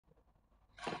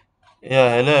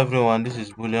Yeah, hello everyone. This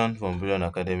is Bullion from Bullion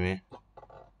Academy.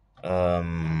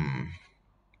 Um,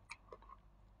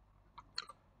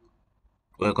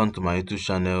 Welcome to my YouTube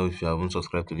channel. If you haven't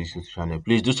subscribed to this YouTube channel,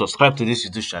 please do subscribe to this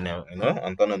YouTube channel.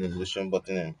 And turn on the notification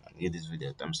button and give this video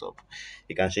a thumbs up.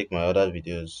 You can check my other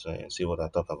videos and see what I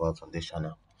talk about on this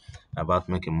channel about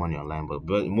making money online.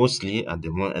 But mostly at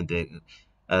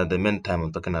the main time,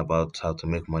 I'm talking about how to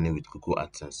make money with Google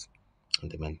AdSense. At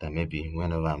the main time, maybe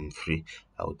whenever I'm free,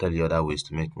 I will tell you other ways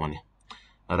to make money.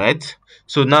 All right,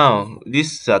 so now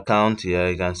this account here,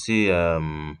 you can see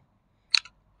the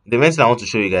main thing I want to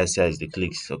show you guys here is the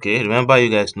clicks. Okay, remember, you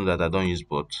guys know that I don't use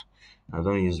bots. I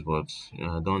don't use bots.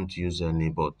 I don't use any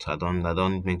bot. I don't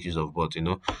make use of bot.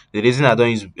 The reason I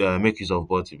don't use make use of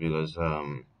bot is because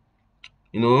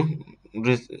you know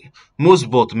res- most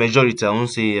bot, majority, I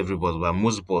won't say every bot, but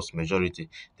most bots, majority,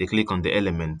 they click on the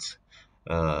element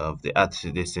of the ad.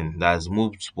 This thing that's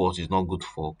most bot is not good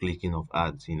for clicking of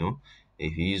ads.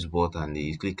 If you use bot and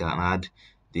you click an ad,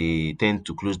 they tend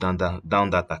to close down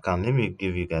that account. Let me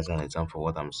give you guys an example of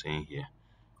what I'm saying here.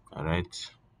 All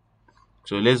right,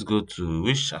 so let's go to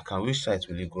which site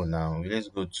will you go now? Let's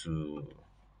go to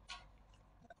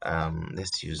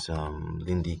let's use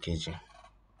Lindy KG.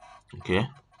 Okay,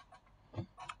 I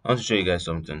want to show you guys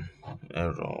something.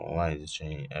 Error. Why is it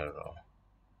showing error?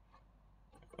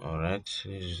 Alright,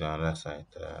 this is another site.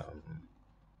 I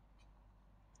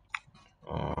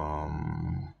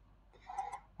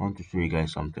want to show you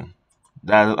guys something.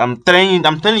 That I'm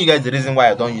telling you guys the reason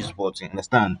why I don't use bots. You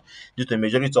understand? Due to the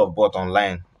majority of bot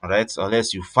online, alright?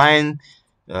 Unless you find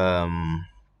um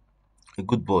a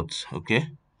good bot,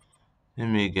 okay? Let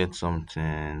me get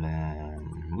something.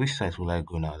 Which site will I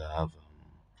go now that have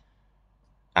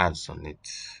ads on it?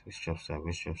 Which website?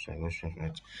 Which website? Which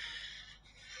website?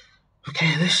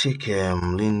 Okay, let's check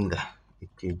Linda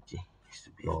EKG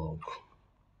blog.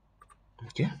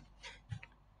 Okay,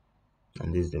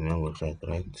 and this is the main website,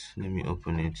 right? Let me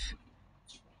open it.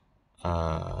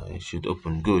 It should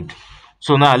open. Good.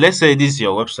 So now let's say this is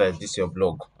your website, this is your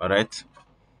blog. All right.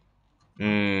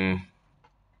 mm,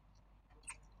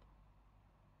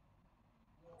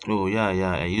 oh yeah,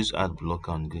 I use ad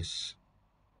blocker on this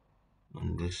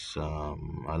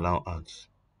allow ads.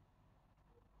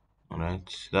 All right,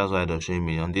 that's why they're showing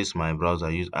me on this my browser. I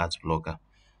use ads blocker.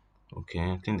 Okay,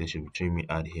 I think they should be showing me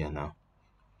ad here now.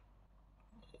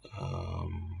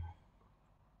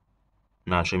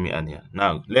 Now show me ad here.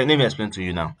 Now let me explain to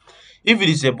you now. If it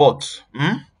is a bot,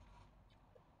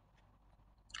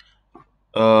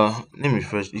 let me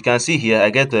first. You can see here. I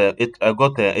got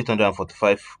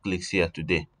 845 clicks here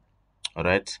today. All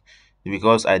right,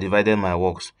 because I divided my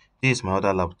works. This is my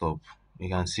other laptop. You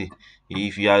can see.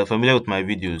 If you are familiar with my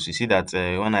videos, you see that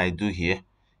when I do here,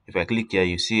 if I click here,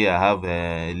 you see I have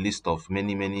a list of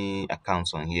many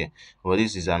accounts on here. But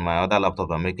this is on my other laptop.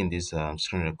 I'm making this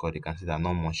screen record. You can see that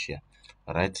not much here.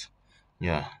 All right,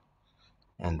 yeah,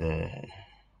 and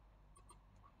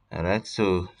all right.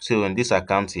 So in this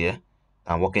account here,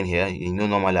 I'm working here.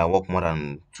 Normally I work more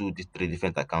than 3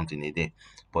 different accounts in a day,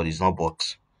 but it's not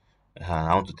bought.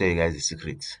 I want to tell you guys the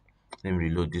secret. Let me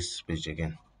reload this page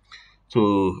again.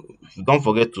 So don't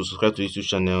forget to subscribe to YouTube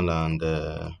channel and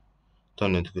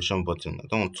turn the notification button. I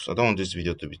don't want this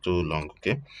video to be too long.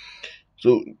 Okay.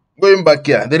 So going back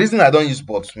here, the reason I don't use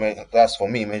bots, that's for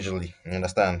me majorly. You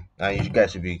understand? And you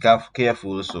guys should be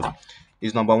careful also.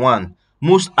 Is number one,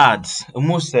 most ads,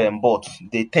 most bots,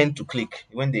 they tend to click.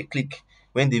 When they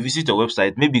visit your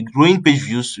website, maybe growing page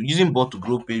views, using bot to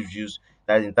grow page views,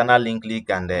 that internal link click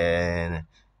and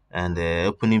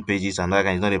opening pages and that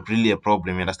kind is not really a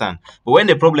problem. You understand? But when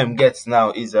the problem gets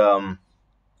now is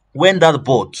when that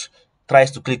bot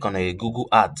tries to click on a Google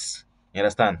ads. You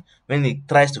understand? When it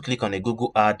tries to click on a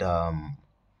Google ads on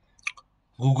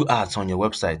your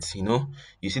website,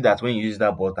 you see that when you use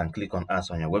that bot and click on ads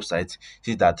on your website,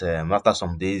 see that after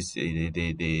some days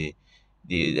they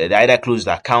either close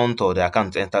the account or the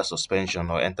account enters suspension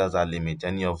or enters that limit,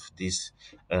 any of these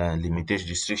limitation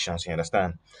restrictions. You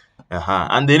understand?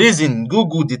 And the reason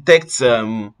Google detects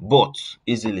bots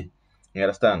easily. You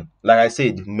understand? Like I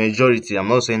said, majority. I'm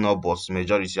not saying all bots,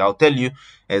 majority. I'll tell you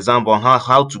example on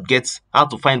how to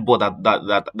find bots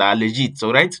that are legit,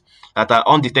 all right? That are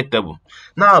undetectable.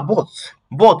 Now,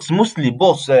 mostly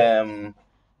bots built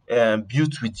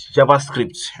with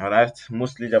JavaScript, all right?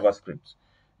 Mostly JavaScript.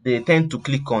 They tend to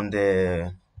click on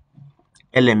the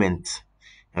element,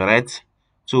 all right?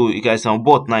 So you guys on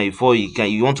bot now, before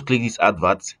you want to click this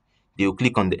advert, they will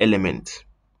click on the element.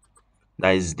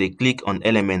 That is, they click on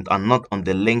element and not on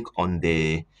the link on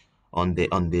the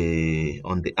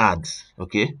ads.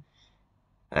 Okay,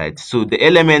 right. So the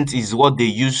element is what they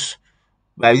use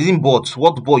by using bots,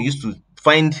 what bot used to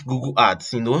find Google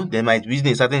ads, they might be using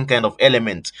a certain kind of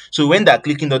element. So when they're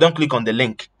clicking, they don't click on the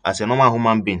link as a normal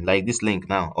human being, like this link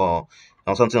now, or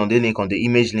something on the link, on the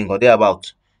image link, or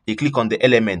thereabout. They click on the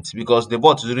element because the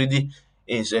bot is already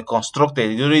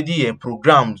constructed, it's already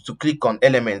programmed to click on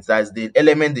elements. That's the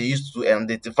element they use to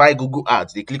identify Google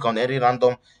ads. They click on any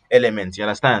random element, you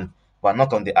understand? But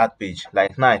not on the ad page.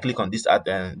 Like now, I click on this ad,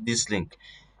 this link.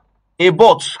 A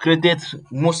bot created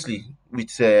mostly with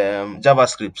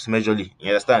JavaScript majorly. You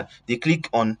understand? They click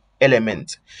on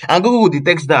element, and Google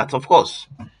detects that, of course.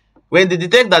 When they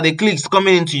detect that the clicks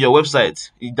coming into your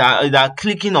website that are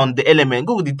clicking on the element,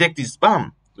 Google detect it.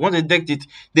 Bam. Once they detect it,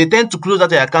 they tend to close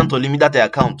that account or limit that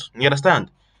account. You understand?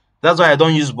 That's why I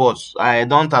don't use bots. I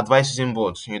don't advise using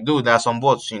bots. Though there are some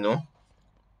bots, you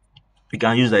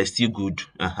can use that is still good.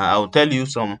 I'll tell you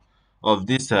some of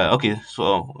this. Okay,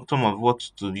 so some of what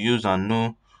to use and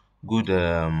know good.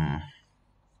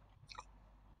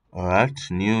 All right,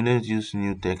 new. Let's use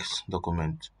new text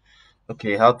document.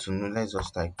 Okay, how to know? Let's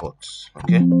just type bots.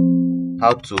 Okay,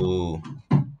 how to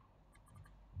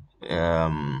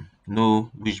know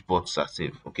which bots are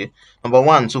safe. Okay, number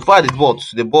one. So far, the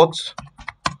bot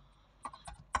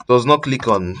does not click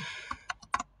on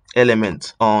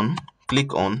element on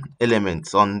click on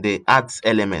elements on the ads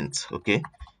element. Okay,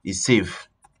 is safe.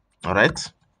 All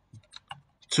right.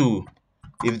 Two,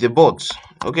 if the bot,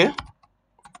 okay,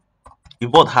 the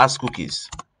bot has cookies,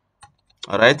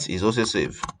 all right, is also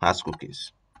safe. Has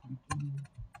cookies,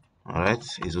 all right,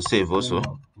 is also safe also.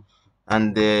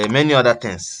 And many other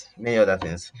things,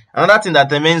 another thing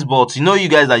that remains bots, you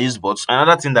guys that use bots,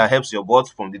 another thing that helps your bot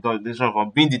from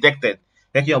being detected,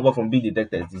 making your bot from being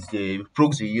detected, is the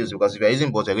proxy you use. Because if you're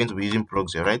using bots, you're going to be using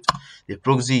proxy, right? The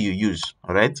proxy you use,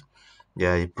 all right,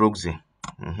 yeah, a proxy.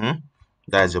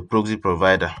 That is your proxy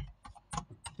provider.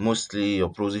 Mostly your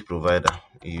proxy provider.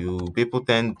 People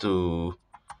tend to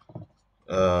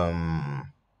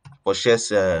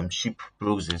purchase cheap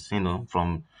proxies,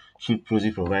 from cheap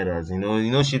proxy providers.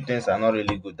 Cheap things are not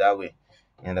really good that way.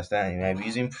 You understand? You might be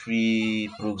using free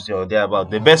proxy or thereabout.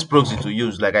 The best proxy to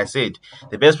use, like I said,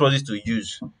 the best proxy to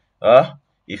use,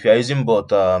 if you are using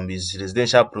bot, is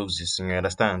residential proxies. You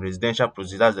understand? Residential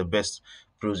proxy, that's the best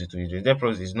proxy to use. Residential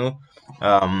proxy is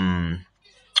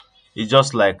it's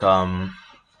just like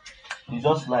it's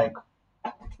just like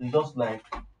it's just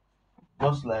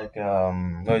like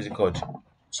what is it called,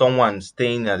 someone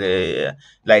staying at a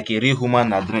like a real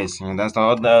human address. That's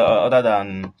other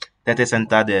than data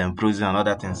center, the proxy and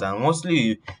other things. And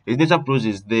mostly residential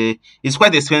proxies, it's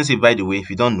quite expensive, by the way. If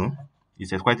you don't know,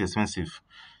 it's quite expensive,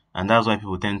 and that's why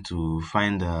people tend to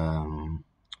find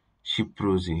cheap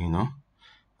proxy.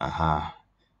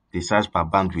 They charge per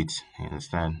bandwidth. You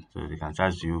understand? So they can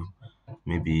charge you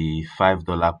maybe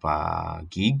 $5 per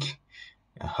gig.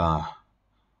 uh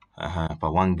per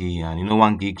 1 gig. And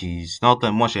 1 gig is not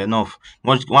much enough.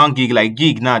 1 gig, like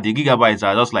gig now, the gigabytes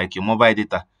are just like your mobile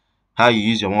data. How you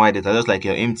use your mobile data, just like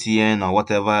your MTN or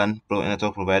whatever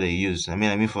network provider you use. I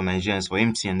mean for Nigerians, for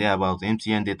MTN, they're about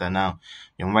MTN data now.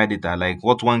 Your mobile data, like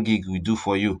what 1 gig will do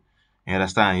for you. You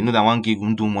understand? You know that 1 gig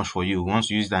won't do much for you.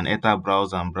 Once you use an enter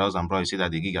browse and browse and browse, you see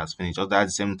that the gig has finished. Just that's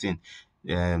the same thing.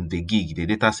 The gig, the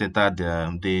data center,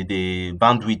 the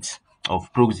bandwidth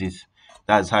of proxies,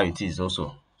 that's how it is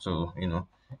also. So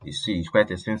you see, it's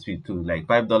quite expensive too, like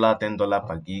 $5, $10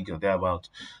 per gig or thereabout.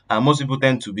 And most people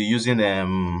tend to be using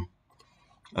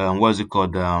what's it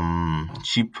called,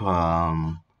 cheap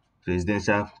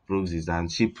residential proxies and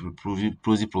cheap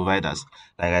proxy providers.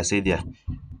 Like I said, yeah,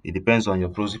 it depends on your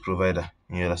proxy provider.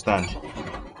 You understand?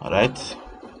 All right.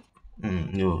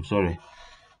 No, sorry.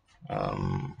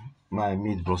 Um, my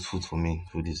maid brought food for me.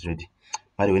 Food is ready.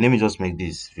 By the way, let me just make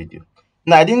this video.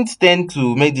 No, I didn't tend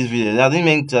to make this video. I didn't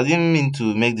mean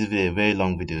to make this video a very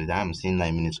long video. I'm seeing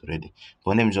 9 minutes already.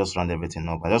 But let me just round everything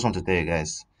up. I just want to tell you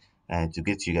guys, to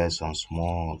get you guys some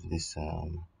small of this,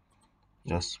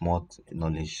 just small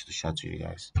knowledge to share to you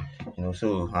guys.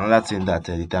 So another thing that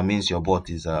determines your bot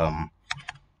is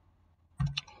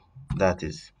that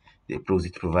is the proxy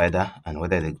provider and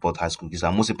whether the bot has cookies.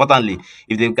 And most importantly,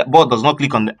 if the bot does not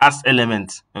click on the ask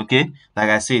element, okay, like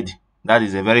I said, that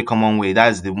is a very common way.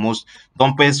 That is the most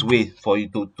dumbest way for you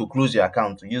to close your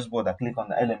account, to use bot that click on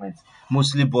the element.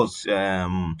 Mostly bots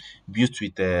built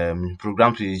with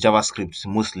programs with JavaScript,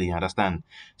 mostly, understand.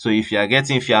 So if you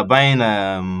are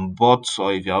buying bots,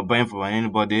 or if you are buying from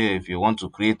anybody, if you want to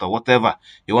create or whatever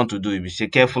you want to do, you be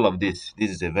careful of this. This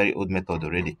is a very old method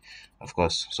already. Of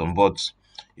course, some bots,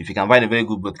 if you can find a very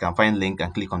good bot, you can find link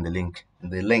and click on the link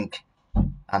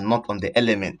and not on the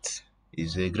element.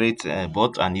 Is a great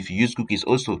bot, and if you use cookies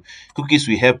also, cookies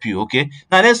will help you. Okay,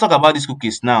 now let's talk about these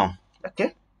cookies now.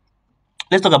 Okay,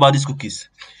 let's talk about these cookies.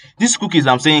 These cookies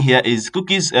I'm saying here is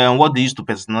cookies, what they use to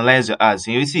personalize your ads.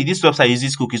 You see, this website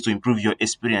uses cookies to improve your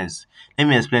experience. Let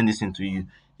me explain this into you.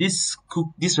 This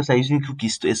website using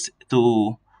cookies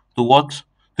to what?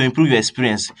 To improve your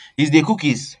experience. Is the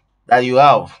cookies that you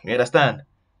have, you understand,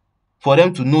 for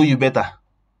them to know you better,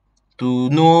 to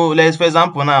know. Let's, for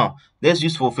example, now let's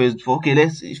use for Facebook. Okay,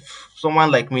 let's, if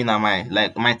someone like me now,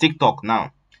 my TikTok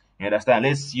now, you understand,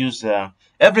 let's use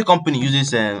every company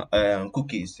uses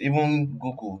cookies. Even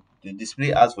Google, they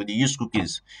display ads for the use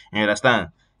cookies, you understand.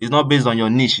 It's not based on your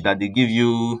niche that they give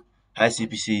you high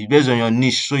CPC. It's based on your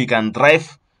niche, so you can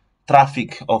drive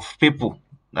traffic of people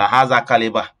that has that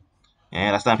caliber, you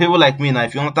understand. People like me now,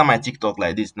 if you enter my TikTok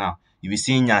like this now, you will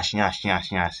see nyash nyash nyash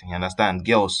nyash, you understand,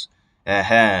 girls,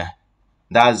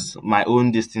 that's my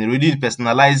own destiny. Really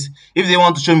personalize. If they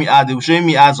want to show me ads, they will show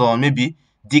me ads on maybe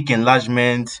dick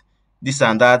enlargement, this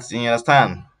and that. You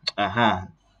understand?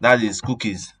 That is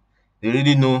cookies. They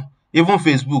really know. Even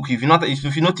Facebook, if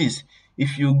you notice,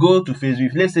 if you go to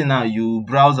Facebook, let's say now you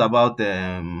browse about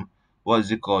what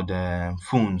is it called,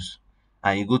 phones,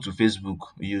 and you go to Facebook,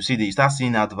 you see, they start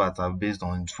seeing adverts are based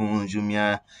on phone,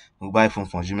 Jumia, mobile phone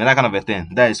from Jumia, that kind of a thing.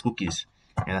 That is cookies.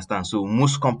 You understand? So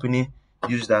most company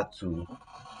use that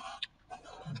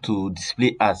to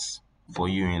display ads for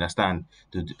you, you understand,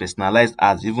 to personalize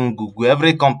ads. Even Google,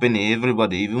 every company,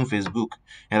 everybody, even Facebook,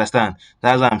 you understand.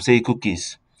 That's why I'm saying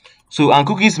cookies. So, and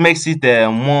cookies makes it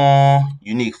more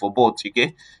unique for bots,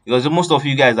 okay? Because most of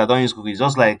you guys that don't use cookies,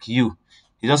 just like you,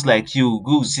 it's just like you,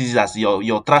 Google sees as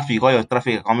your traffic, all your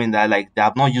traffic coming there, like they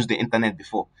have not used the internet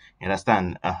before, you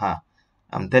understand.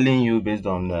 I'm telling you based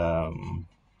on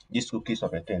these cookies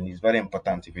of a thing. It's very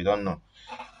important if you don't know.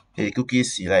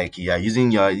 Cookies, like you are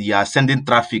using you are sending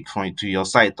traffic from to your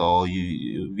site, or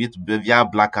you with via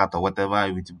black hat or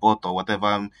whatever, with bot or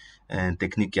whatever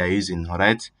technique you are using, all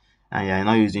right, and you are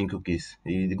not using cookies.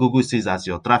 The Google says as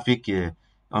your traffic,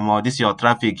 this is your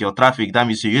traffic. That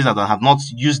means your users that have not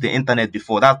used the internet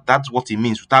before. That's what it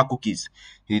means without cookies.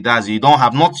 It does. You don't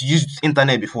have not used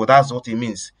internet before. That's what it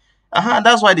means.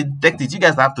 That's why they detect it. You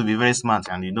guys have to be very smart,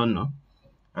 and you don't know.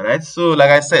 All right. So, like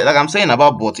I said, like I'm saying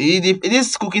about bot,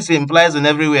 this cookies implies in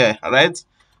everywhere. All right.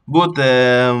 Both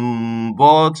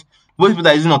both people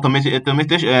that are using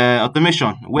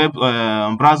automation, web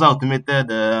browser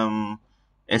automated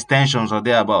extensions or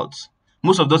thereabouts.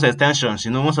 Most of those extensions,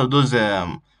 most of those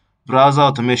browser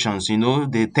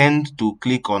automations, they tend to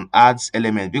click on ads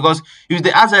element, because if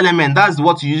the ads element, that's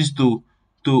what you use to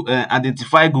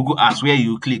identify Google ads where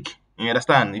you click. You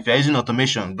understand? If you're using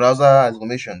automation, browser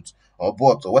automations, or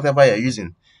bot, or whatever you're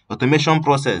using, automation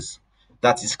process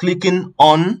that is clicking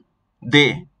on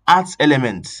the ads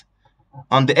element,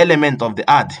 on the element of the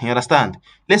ad. You understand?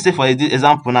 Let's say for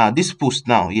example now, this post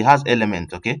now, it has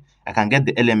element. Okay, I can get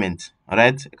the element. All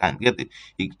right, I can get the,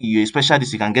 you especially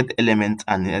this, you can get the element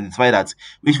and identify that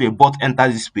which way bot enter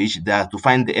this page, they have to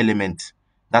find the element.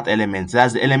 That element,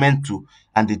 that's the element to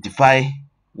identify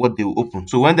what they will open.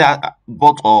 So when they are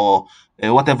bot or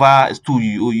whatever tool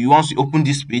you once you open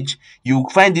this page, you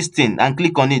find this thing and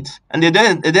click on it, and they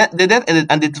then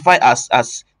identify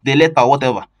as the letter or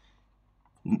whatever.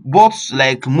 But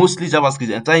like mostly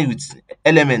JavaScript entering with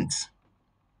element,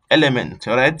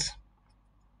 all right,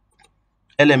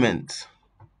 element.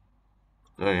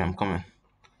 Sorry, I'm coming.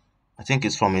 I think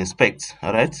it's from inspect.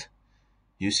 All right,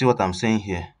 you see what I'm saying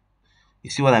here? You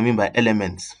see what I mean by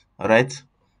elements? All right,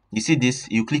 you see this,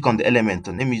 you click on the element,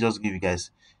 and let me just give you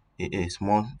guys a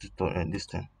small tutorial. This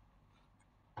thing,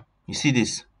 you see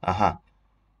this? Oh,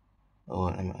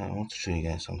 I want to show you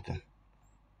guys something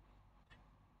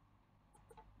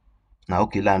now.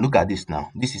 Okay, now look at this.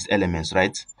 Now this is elements,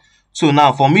 right? So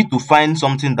now for me to find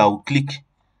something that will click,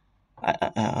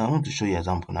 I want to show you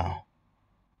example now.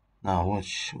 Now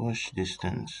watch this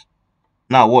things.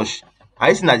 Now watch.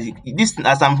 I see that this,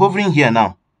 as I'm hovering here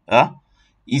now,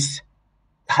 is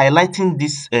highlighting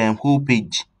this whole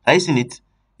page. Are you seeing it?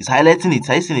 It's highlighting it.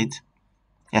 Are you seeing it?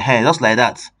 Just like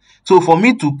that. So for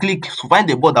me to click, to find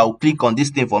the board that will click on this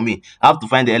thing for me, I have to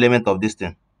find the element of this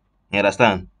thing. You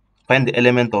understand? Find the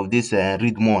element of this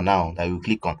read more now that you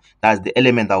click on. That's the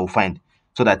element I will find.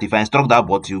 So that if I instruct that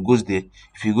bot, he goes there.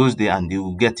 If he goes there, and he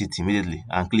will get it immediately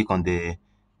and click on the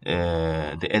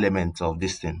element of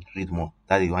this thing, read more.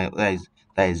 That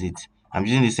is it. I'm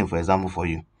using this thing for example for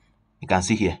you. You can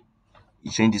see here,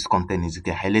 it's showing this content is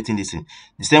okay, highlighting this thing.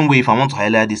 The same way, if I want to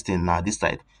highlight this thing now, this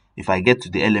side, if I get to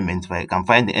the element, if I can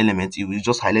find the element, it will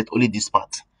just highlight only this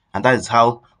part. And that is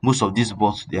how most of these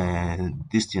bots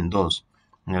this thing does.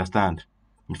 You understand?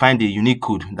 you find a unique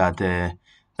code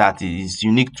that is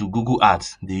unique to Google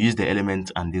Ads. They use the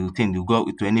element and you go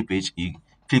to any page, you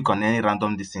click on any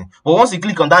random this thing. But once you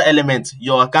click on that element,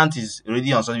 your account is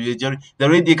already on social media.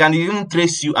 They can even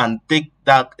trace you and take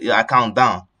that account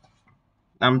down.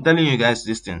 I'm telling you guys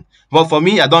this thing. But for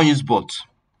me, I don't use bot,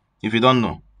 if you don't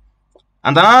know.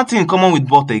 And another thing in common with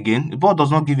bot again, bot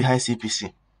does not give you high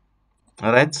CPC.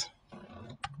 Alright?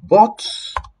 Bot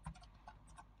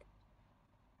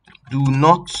do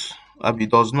not give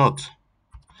does not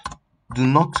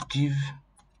give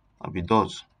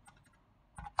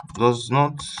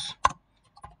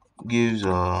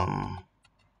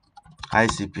high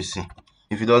CPC.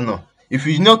 If you don't know, if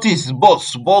you notice,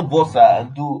 bots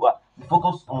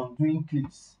focus on doing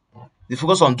clicks. They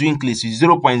focus on doing clicks with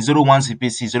 0.01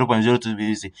 CPC, 0.02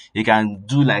 CPC. You can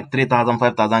do like 3,000,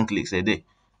 5,000 clicks a day.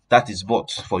 That is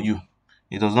bot for you.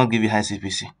 It does not give you high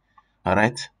CPC. All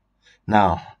right.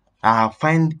 Now, I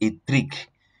find a trick,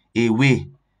 a way,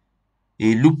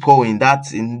 a loophole in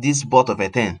this bot of a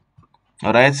thing.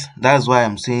 All right. That's why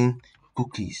I'm saying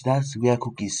cookies. That's where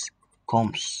cookies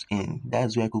comes in.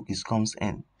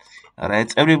 All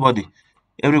right. Everybody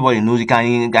knows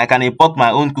I can import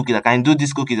my own cookies. I can do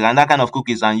these cookies and that kind of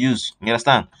cookies and use. You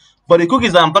understand? But the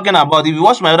cookies that I'm talking about, if you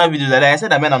watch my other videos, I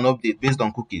said I made an update based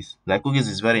on cookies. Like cookies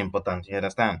is very important. You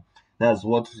understand? That's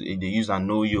what they use and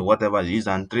know you, whatever they use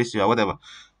and trace you or whatever.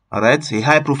 All right, a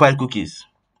high profile cookies.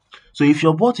 So if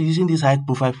your bot is using these high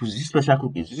profile cookies, these special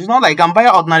cookies, it's not like you can buy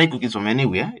ordinary cookies from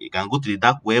anywhere. You can go to the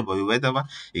dark web or whatever.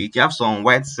 You have some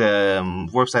white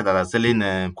websites that are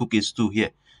selling cookies too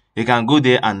here. You can go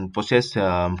there and purchase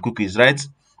cookies, right?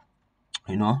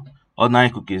 You know, ordinary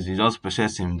cookies you just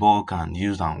purchase in bulk and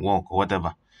use and work or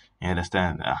whatever. You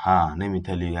understand? Let me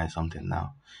tell you guys something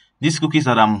now. These cookies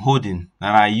that I'm holding,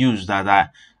 that I use,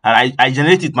 that I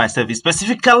generated myself, is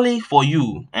specifically for you.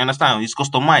 You understand? It's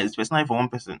customized, it's personally for one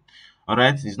person. All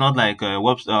right, it's not like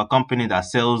a company that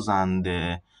sells and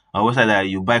a website that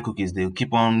you buy cookies, they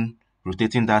keep on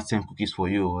rotating that same cookies for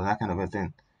you or that kind of a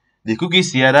thing. The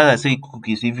cookies here, that I say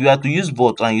cookies, if you are to use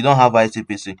bot and you don't have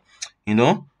ICPC, you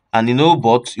know, and you know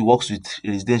bot, it works with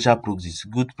residential proxies,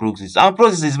 good proxies. And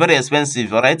proxies is very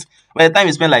expensive, all right? By the time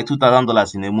you spend like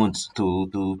 $2,000 in a month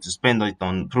to spend it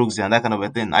on proxy and that kind of a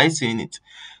thing, I seeing it.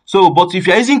 So, but if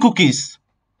you're using cookies,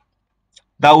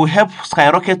 that will help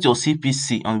skyrocket your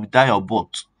CPC on without your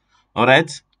bot, all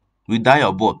right? Without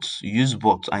your bot, you use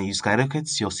bot and you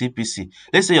skyrocket your CPC.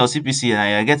 Let's say your CPC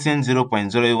and you're getting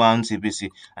 0.01 CPC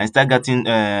and start getting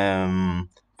 $5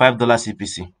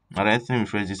 CPC. All right, let me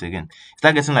rephrase this again.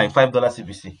 Start getting like $5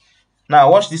 CPC.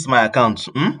 Now watch this my account.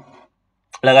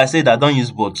 Like I said, I don't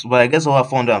use bots, but I guess over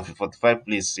 445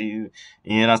 plays. You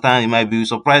understand? It might be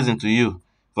surprising to you.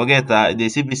 Forget that the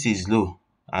CPC is low.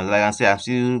 And like I said, I'm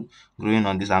still growing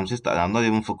on this. I'm not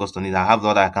even focused on it. I have the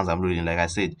other accounts I'm reading. Like I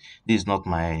said, this is not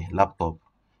my laptop.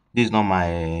 This is not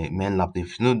my main laptop.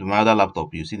 If you know my other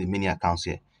laptop, you see the many accounts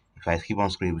here. If I keep on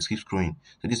scrolling, we keep scrolling.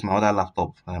 So this is my other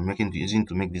laptop that I'm using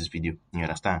to make this video. You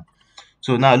understand?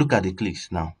 So now look at the clicks.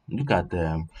 Now look at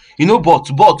bot.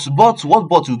 What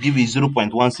bot will give you 0.1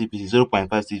 CPC, 0.5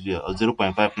 CPC, or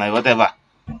 0.59, whatever.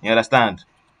 You understand?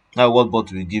 Now what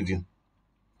bot will give you?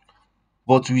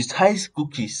 But with high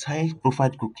profile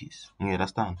cookies. You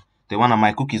understand? The one of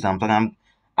my cookies I'm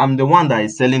the one that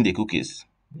is selling the cookies.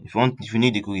 If you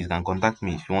need the cookies, you can contact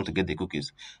me if you want to get the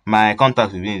cookies. My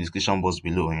contact will be in the description box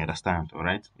below. You understand? All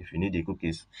right. If you need the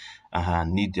cookies,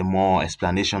 need more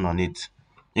explanation on it.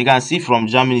 You can see from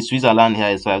Germany, Switzerland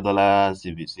here is $5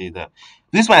 CPC.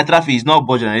 This my traffic is not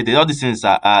bot generated. All these things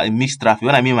are mixed traffic.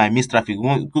 When I mean my mixed traffic,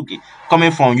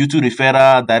 coming from YouTube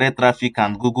referral, direct traffic,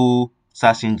 and Google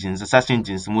search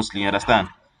engines mostly. You understand?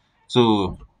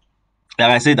 So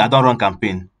like I said, I don't run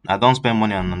campaign. I don't spend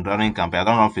money on running campaign. I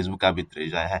don't run Facebook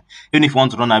arbitrage. Even if you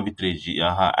want to run arbitrage,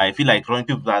 I feel like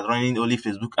people that are running only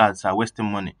Facebook ads are wasting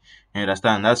money. You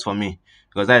understand? That's for me.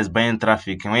 Because that is buying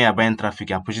traffic. And when you're buying traffic,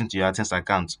 you're pushing to your AdSense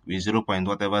account with 0.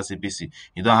 whatever CPC.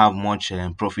 You don't have much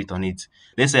profit on it.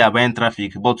 Let's say you're buying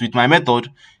traffic. But with my method,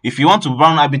 if you want to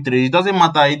run arbitrage, it doesn't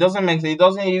matter.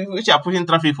 If you're pushing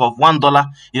traffic for $1,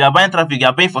 if you're buying traffic,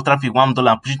 you're paying for traffic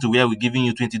 $1 and pushing to where we're giving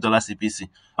you $20 CPC.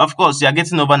 Of course, you're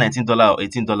getting over $19 or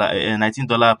 $18,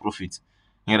 $19 profit.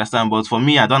 You understand? But for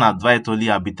me, I don't advise only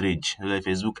arbitrage, like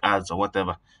Facebook ads or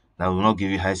whatever, that will not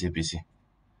give you high CPC.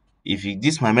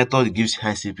 This my method, it gives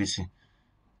high CPC.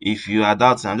 If you are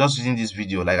doubting, I'm just using this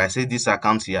video. Like I said, this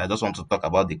account here, I just want to talk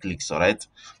about the clicks, all right?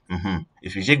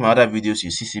 If you check my other videos,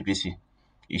 you see CPC.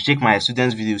 You check my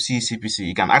students' video, you see CPC.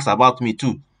 You can ask about me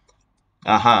too.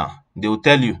 They will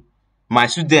tell you. My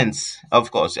students,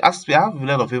 of course, I have a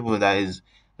lot of people that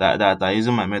that are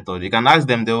using my method, you can ask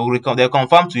them. They'll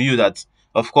confirm to you that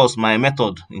of course my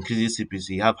method increases CPC.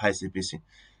 You have high CPC.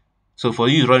 So for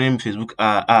you running Facebook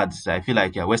ads, I feel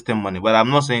like you're wasting money. But I'm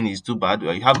not saying it's too bad.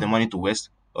 You have the money to waste.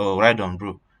 Oh, right on,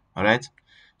 bro. All right.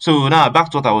 So now back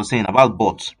to what I was saying about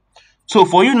bots. So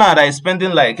for you now that is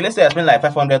spending like, let's say I spend like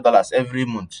 $500 every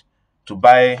month to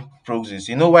buy proxies.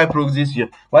 You know why proxies?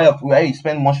 Why you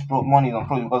spend much money on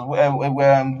proxies? Because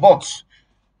we're bots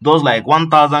does like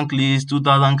 1,000 clicks,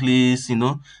 2,000 clicks.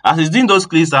 As he's doing those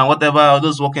clicks and whatever,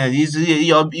 those working,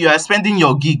 you are spending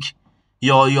your gig,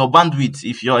 your bandwidth.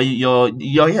 If your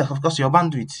yes, of course, your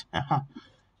bandwidth.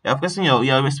 You're spending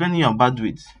you're spending your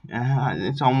bandwidth.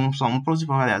 Some proxy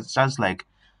provider charge like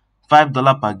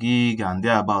 $5 per gig and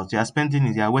thereabouts. You are spending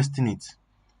it, you are wasting it.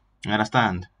 You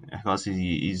understand? Because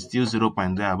it's still 0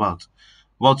 point thereabout.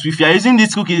 But if you are using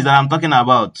these cookies that I'm talking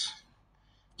about,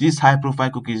 these high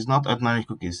profile cookies, not ordinary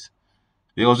cookies.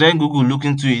 Because when Google look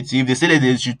into it, if they say that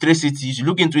they should trace it, you should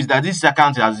look into it that this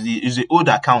account is an old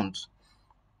account.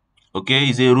 Okay,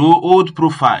 it's a old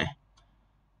profile.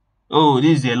 Oh,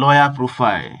 this is a lawyer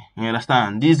profile. You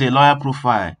understand? This is a lawyer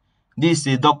profile. This is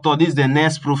a doctor. This is the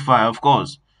nurse profile, of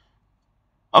course.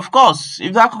 Of course,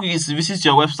 if that cookie visits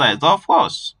your website, of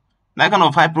course, that kind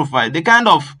of high profile, the kind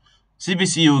of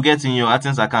CPC you get in your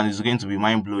AdSense account is going to be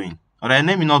mind blowing. Alright,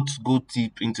 let me not go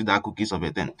deep into that cookies of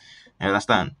a thing. You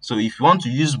understand? So if you want to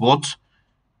use bot,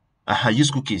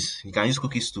 use cookies. You can use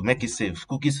cookies to make it safe.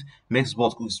 Cookies makes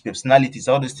bot, cookies, personalities,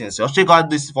 all these things. Just check out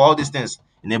this for all these things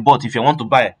in a bot if you want to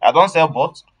buy. I don't sell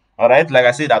bots. Alright, like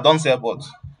I said, I don't sell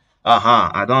bots.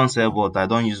 I don't sell bot. I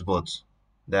don't use bots.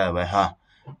 There,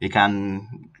 you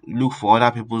can look for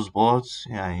other people's bots.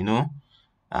 Yeah,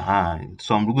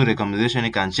 some good recommendation.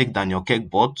 You can check down your cake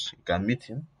bot. You can meet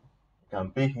him. Can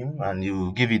pay him and he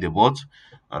will give you the bot.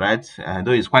 All right,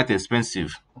 though it's quite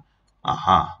expensive.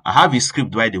 I have his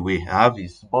script, by the way. I have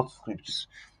his bot scripts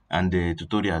and the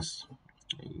tutorials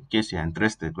in case you're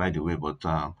interested, by the way. But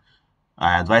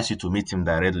I advise you to meet him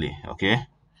directly. Okay,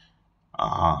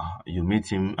 you meet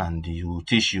him and he will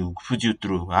teach you, put you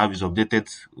through. I have his updated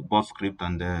bot script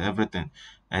and everything.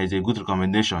 It's a good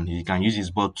recommendation. He can use his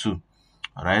bot too.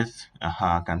 All right,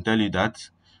 I can tell you that.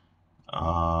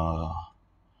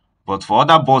 But for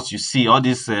other bots you see, all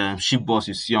these ship bots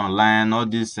you see online, all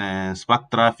this spark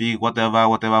traffic,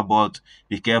 whatever bot,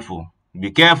 be careful.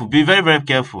 Be careful. Be very, very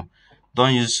careful.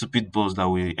 Don't use stupid bots that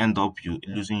will end up you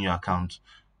losing your account.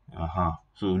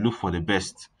 So look for the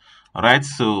best. All right.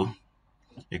 So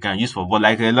you can use for bot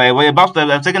like what about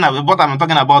I'm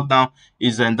talking about now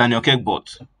is Daniel Cake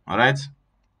bot. All right.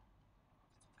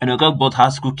 Daniel Cake bot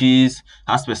has cookies,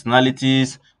 has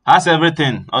personalities, has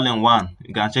everything all in one.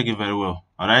 You can check it very well.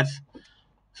 All right.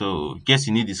 So in case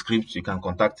you need the script, you can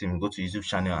contact him. Go to YouTube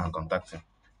channel and contact him.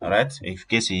 All right. In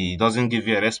case he doesn't give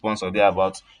you a response or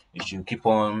thereabout, you should keep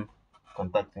on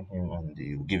contacting him and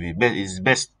he will give you. It's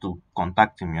best to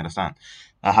contact him. You understand?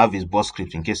 I have his boss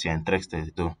script in case you're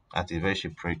interested, though at a very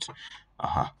cheap rate.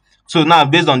 So now,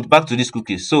 based on back to these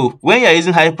cookies. So when you're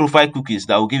using high profile cookies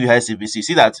that will give you high CPC,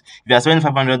 see that if you are spending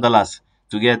 $500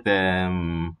 to get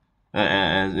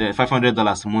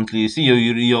 $500 monthly, see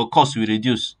your cost will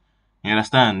reduce. You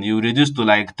understand? You reduce to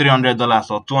like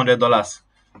 $300 or $200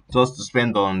 just to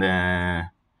spend on the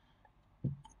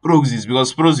proxies,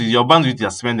 because proxies your bandwidth you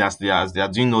are spending as they are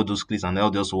doing all those clicks and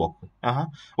all those work.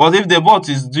 But if the bot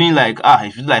is doing like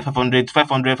if you do like 500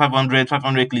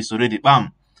 clicks already,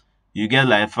 bam, you get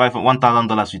like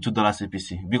 $1,000 with $2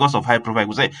 CPC because of high profile.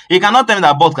 You cannot tell me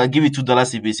that bot can give you $2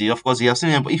 CPC. Of course, you have seen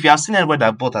if you have seen anybody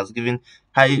that bot has given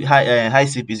high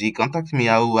CPC, contact me.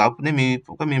 Let me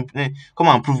come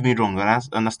and prove me wrong.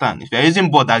 Understand? If you're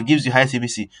using bot that gives you high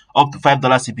CPC up to $5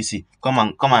 CPC,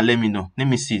 come and let me know. Let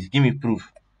me see. Give me proof.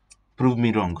 Prove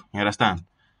me wrong. You understand?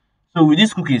 So with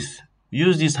these cookies,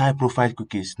 use these high profile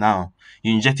cookies. Now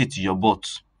you inject it to your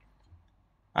bot.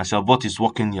 As your bot is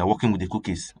working, you're working with the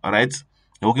cookies. All right,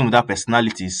 you're working with that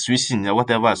personality, switching,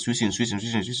 whatever, switching.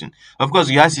 Of course,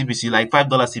 you have CPC like $5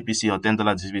 CPC or $10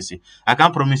 CPC. I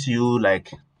can't promise you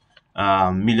like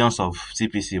millions of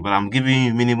CPC, but I'm giving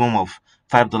you minimum of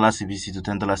 $5 CPC to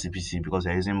 $10 CPC because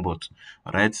you're using bot.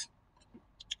 All right,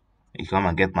 you come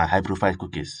and get my high profile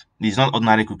cookies. These not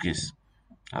ordinary cookies.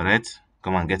 All right,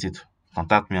 come and get it.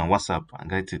 Contact me on WhatsApp and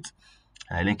get it.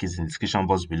 The link is in the description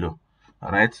box below.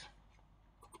 All right.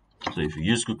 So if you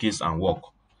use cookies and work,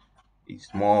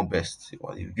 it's more best.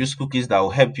 If you use cookies that will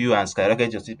help you and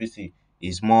skyrocket your CPC,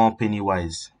 it's more penny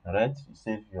wise. All right, you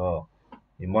save your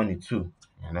money too.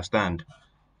 You understand?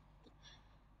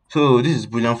 So this is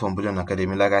Bullion from Bullion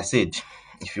Academy. Like I said,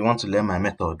 if you want to learn my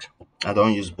method, I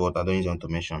don't use bot, I don't use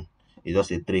automation. It's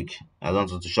just a trick. I don't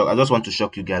want to shock. I just want to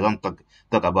shock you guys. I don't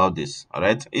talk about this. All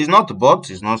right. It's not bot.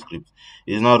 It's not script.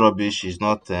 It's not rubbish. It's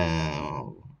not.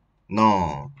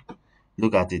 No.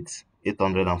 Look at it.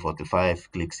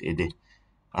 845 clicks a day.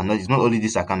 And it's not only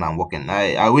this account I'm working.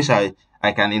 I wish I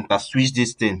can interswitch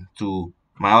this thing to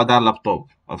my other laptop.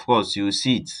 Of course, you will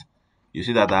see it. You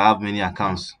see that I have many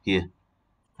accounts here.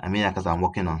 And many accounts I'm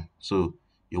working on. So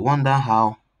you wonder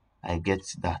how I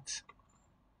get that.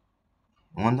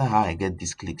 You wonder how I get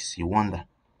these clicks. You wonder.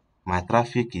 My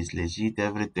traffic is legit,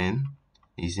 everything.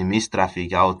 It's a missed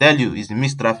traffic. I'll tell you, it's a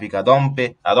missed traffic. I don't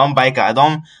pay. I don't buy car.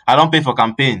 I don't pay for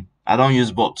campaign. I don't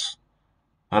use bots.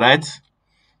 Alright?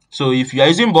 So if you are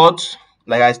using bots,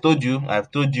 like I've told you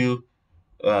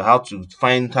how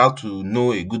to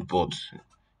know a good bot.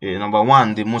 Number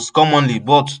one, the most commonly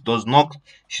bot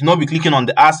should not be clicking on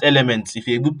the ask element. If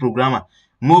you're a good programmer,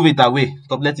 move it away.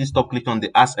 Let it stop clicking on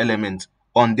the ask element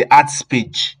on the ads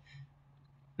page.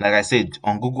 Like I said,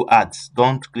 on Google Ads,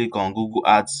 don't click on Google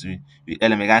Ads with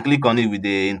element. You can click on it with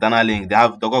the internal link.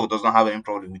 The Google does not have any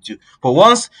problem with you. But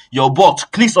once your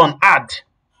bot clicks on ad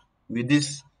with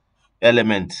this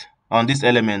element, on this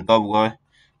element of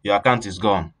your account is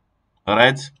gone. All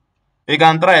right. You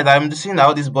can try it. I'm seeing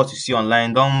all these bots you see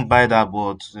online. Don't buy that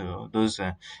bot. Those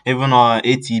even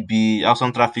ATB,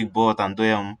 awesome traffic bot, and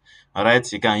them. All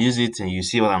right, you can use it and you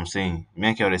see what I'm saying.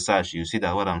 Make your research. You see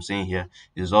that what I'm saying here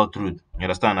is all true. You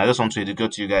understand? I just want to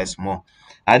educate you guys more.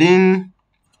 I didn't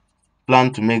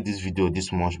plan to make this video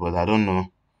this much, but I don't know.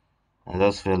 I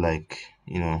just feel like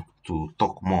to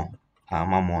talk more,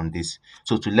 more on this.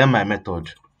 So to learn my method,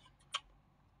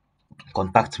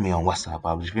 contact me on WhatsApp.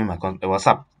 I'll be giving my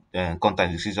WhatsApp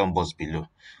contact description box below.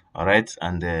 All right,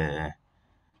 and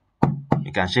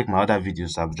you can check my other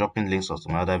videos. I'm dropping links to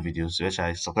my other videos, which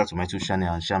I subscribe to my YouTube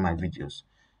channel and share my videos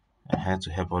to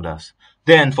help others.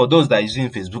 Then for those that are using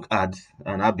Facebook ads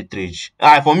and arbitrage,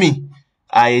 for me,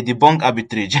 I debunk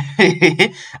arbitrage.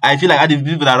 I feel like the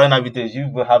people that run arbitrage, you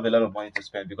will have a lot of money to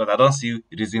spend, because I don't see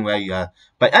the reason why you are.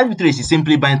 But arbitrage is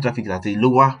simply buying traffic at a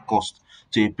lower cost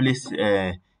to a place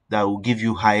that will give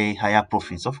you higher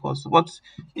profits, of course. But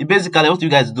basically, what you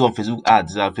guys do on Facebook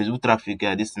ads, Facebook traffic,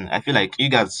 this thing, I feel like you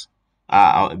guys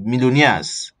are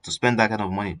millionaires to spend that kind of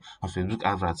money on Facebook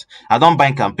adverts. I don't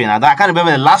buy campaign. I can't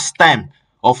remember the last time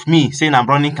of me saying I'm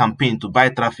running campaign to buy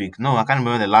traffic. No, I can't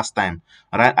remember the last time.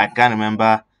 All right, I can't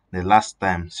remember the last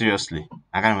time. Seriously,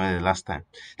 I can't remember the last time.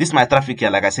 This my traffic here,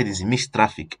 like I said, is mixed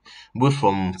traffic, both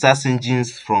from search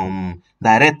engines, from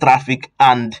direct traffic,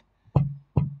 and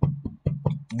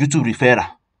YouTube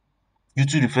referral.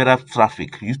 YouTube referral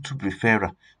traffic. YouTube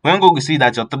referral. When Google see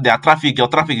that your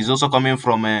traffic is also coming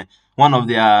from one of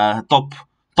their top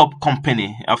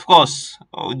company. Of course,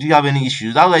 do you have any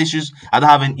issues? Other issues? I don't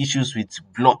have any issues with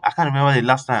block. I can't remember the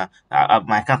last time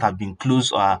my account have been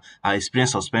closed or I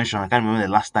experienced suspension. I can't remember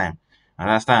the last time.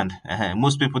 Understand?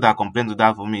 Most people that complain to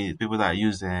that for me, people that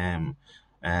use VPN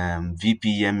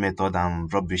method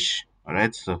and rubbish. All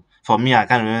right. So for me, I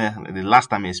can't remember the last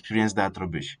time I experienced that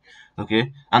rubbish.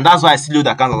 Okay, and that's why I still load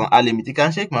account on unlimited. You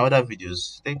can check my other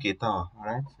videos. Take it all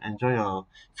right? Enjoy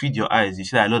feed your eyes. You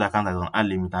see that I load account on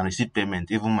unlimited and receive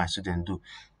payment. Even my students do.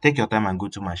 Take your time and go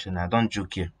to my channel. I don't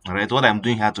joke here. All right, what I'm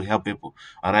doing here to help people.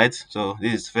 All right, so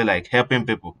this is feel like helping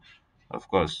people. Of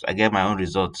course, I get my own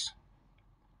results,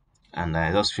 and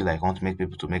I just feel like I want to make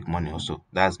people to make money also.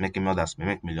 That's making others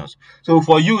make millions. So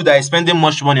for you that is spending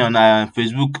much money on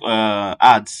Facebook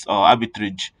ads or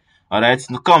arbitrage, all right,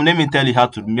 now come, let me tell you how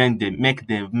to make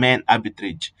the main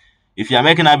arbitrage. If you are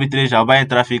making arbitrage or buying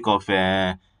traffic of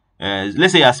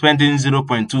let's say you are spending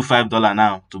 $0.25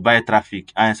 now to buy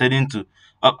traffic and selling to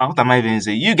what am I even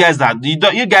saying? You guys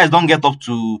don't get up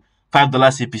to $5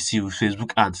 CPC with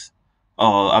Facebook ads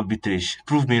or arbitrage.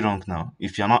 Prove me wrong now.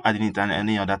 If you're not adding it to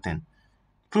any other thing,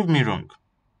 prove me wrong.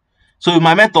 So with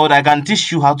my method, I can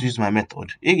teach you how to use my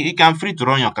method. You can free to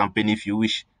run your campaign if you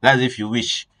wish. That's if you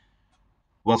wish.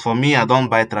 But for me, I don't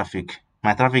buy traffic.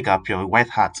 My traffic are pure white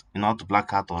hat, not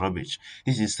black hat or rubbish.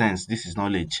 This is sense. This is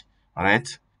knowledge. All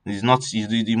right. This is not.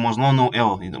 You must not know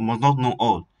all. You must not know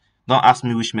all. Don't ask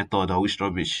me which method or which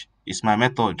rubbish. It's my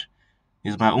method.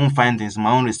 It's my own findings, my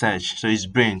own research. So it's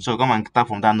brain. So come and tap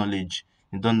from that knowledge.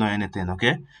 You don't know anything,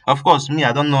 okay? Of course, me,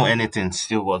 I don't know anything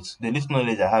still, but the little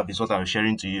knowledge I have is what I'm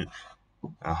sharing to you.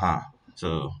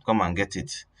 So come and get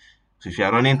it. So if you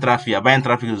are running traffic, you're buying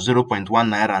traffic of 0.1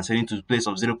 naira and selling to a place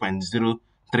of 0.03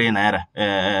 naira,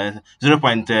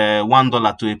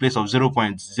 $0.1 to a place of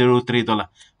 $0.03.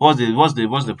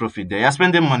 What's the profit there? You're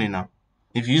spending money now.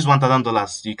 If you use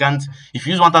 $1,000, you can't. If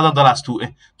you use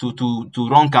 $1,000 to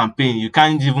run campaign, you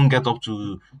can't even get up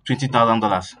to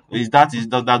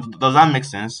 $20,000. Does that make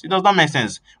sense? It does not make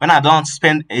sense. When I don't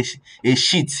spend a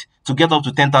sheet to get up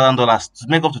to $10,000 to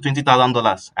make up to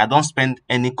 $20,000, I don't spend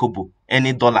any kobo,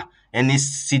 any dollar, any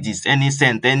cedis, any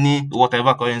cent, any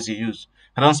whatever currency you use.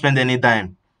 I don't spend any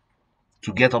dime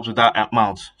to get up to that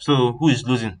amount. So who is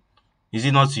losing? Is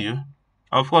it not you?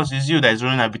 Of course, it's you that is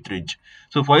running arbitrage.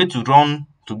 So for you to run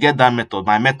to get that method,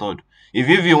 my method, if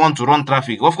you want to run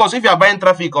traffic, of course, if you are buying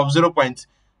traffic of 0.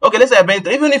 Okay, let's say I'm buying,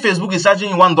 even if Facebook is charging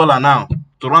you $1 now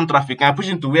to run traffic, and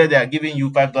pushing to where they are giving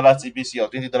you $5 CPC or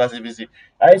 $20 CPC,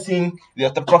 I think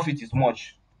the profit is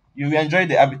much. You will enjoy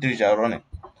the arbitrage you are running.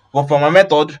 But for my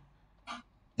method,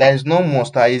 there is no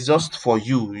must. It's just for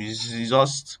you. It's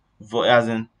just for, as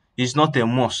in, it's not a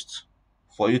must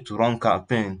for you to run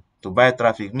campaign to buy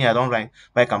traffic. Me, I don't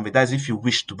buy campaign. That's if you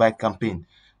wish to buy campaign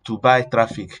to buy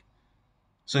traffic.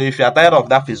 So if you are tired of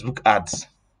that Facebook ads,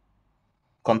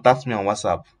 contact me on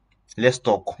WhatsApp. Let's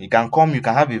talk. You can come. You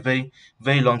can have a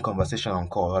very long conversation on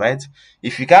call. Right?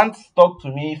 If you can't talk to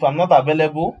me, if I'm not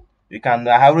available, you can.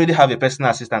 I already have a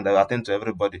personal assistant that will attend to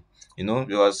everybody.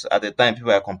 Because at the time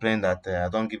people are complaining that I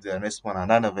don't give them response and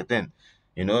none of it. Then,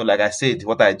 like I said,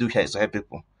 what I do here is to help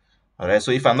people. All right.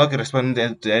 So if I'm not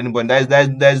responding to anybody,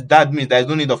 that means there's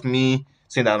no need of me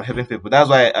saying that I'm helping people. That's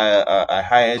why I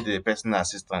hired a personal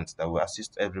assistant that will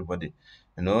assist everybody.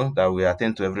 That will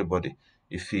attend to everybody.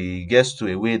 If he gets to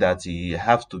a way that he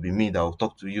have to be me that will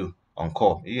talk to you on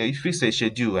call. Yeah, if it's a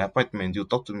schedule appointment, you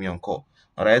talk to me on call.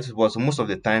 All right. But most of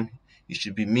the time, it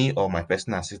should be me or my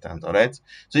personal assistant. All right.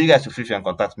 So you guys feel free and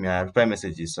contact me. I reply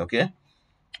messages. Okay.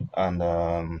 And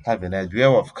have a nice. Beware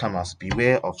of scammers.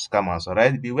 Beware of scammers. All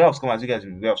right. Beware of scammers. You guys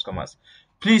beware of scammers.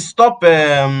 Please stop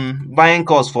buying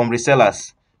calls from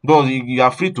resellers. Though you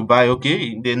are free to buy.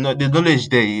 Okay. The knowledge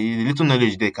there, the little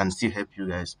knowledge there can still help you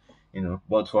guys.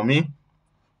 But for me,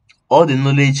 all the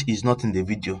knowledge is not in the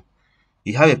video.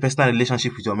 You have a personal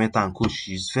relationship with your mentor and coach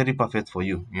is very perfect for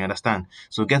you. You understand?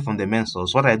 So get from the main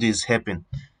source. What I do is helping.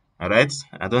 All right.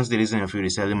 I don't see the reason if you're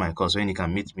reselling my course when you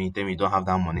can meet me, tell me you don't have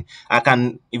that money. I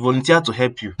can volunteer to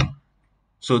help you.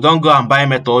 So don't go and buy a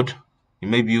method.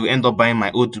 Maybe you end up buying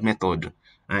my old method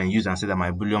and use and say that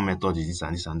my bullion method is this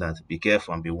and this and that. Be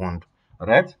careful and be warned. All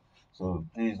right. So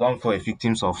please don't fall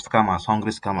victims of scammers,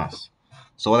 hungry scammers.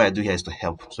 So what I do here is to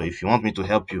help. So if you want me to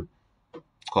help you,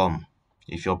 come.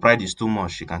 If your pride is too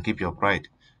much, you can keep your pride.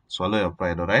 Swallow your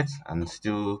pride, all right? And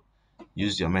still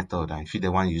use your method and feel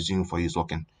the one using for you is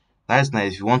working. That is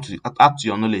nice. If you want to add to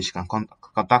your knowledge, you can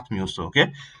contact me also,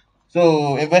 okay?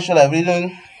 So eventually I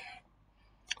really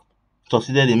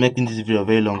succeeded in making this video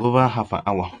very long, over half an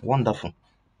hour. Wonderful.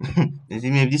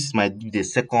 Maybe this might be the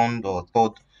second or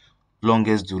third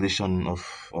longest duration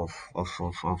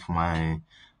of my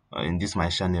in this my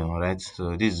channel. All right,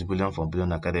 so this is Billion from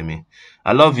Billion Academy.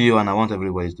 I love you and I want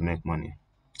everybody to make money.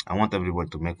 I want everybody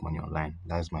to make money online.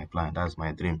 That's my plan. That's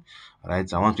my dream. All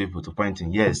right. I want people to point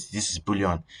in, yes, this is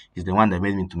Bullion. He's the one that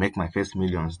made me to make my first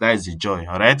millions. That is the joy.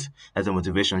 All right. That's the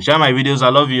motivation. Share my videos. I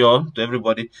love you all, to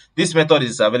everybody. This method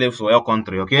is available for your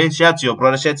country. Okay. Share to your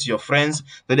brothers, share to your friends,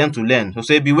 for them to learn. So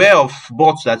say beware of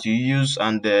bots that you use,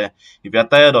 and if you are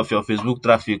tired of your Facebook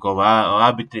traffic or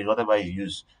arbitrage, whatever you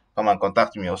use, come and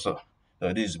contact me also.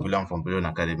 So this is Bullion from Bullion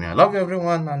Academy. I love you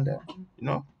everyone, and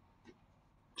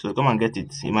so come and get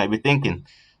it. You might be thinking,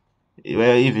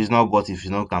 well, if it's not bot, if it's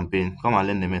not campaign, come and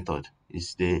learn the method.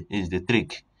 It's the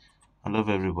trick. I love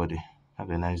everybody.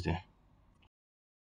 Have a nice day.